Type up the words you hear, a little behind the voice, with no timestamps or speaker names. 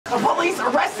The police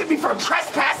arrested me for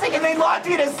trespassing and they locked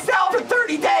me in a cell for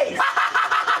 30 days.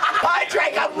 I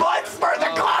drank a month's worth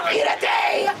of coffee in a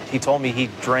day. He told me he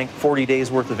drank 40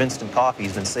 days worth of instant coffee.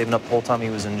 He's been saving up the whole time he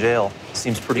was in jail.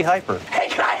 Seems pretty hyper. Hey,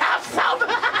 can I have some?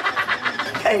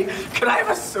 Hey, can I have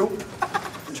a soup?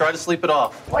 Try to sleep it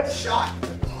off. One shot.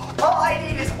 All I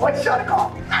need is one shot of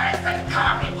coffee.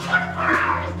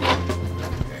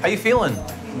 How you feeling?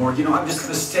 More, I'm just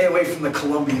gonna stay away from the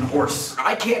Colombian horse.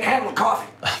 I can't handle coffee.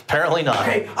 Apparently not.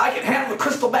 Okay, I can handle the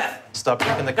crystal meth. Stop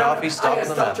drinking the coffee, stop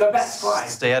the meth.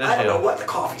 Stay out of I don't know jail. what the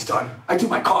coffee's done. I do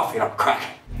my coffee and I'm cracking.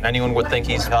 Anyone would think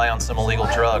he's high on some illegal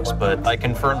drugs, but I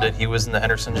confirmed it. He was in the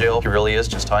Henderson jail. He really is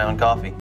just high on coffee.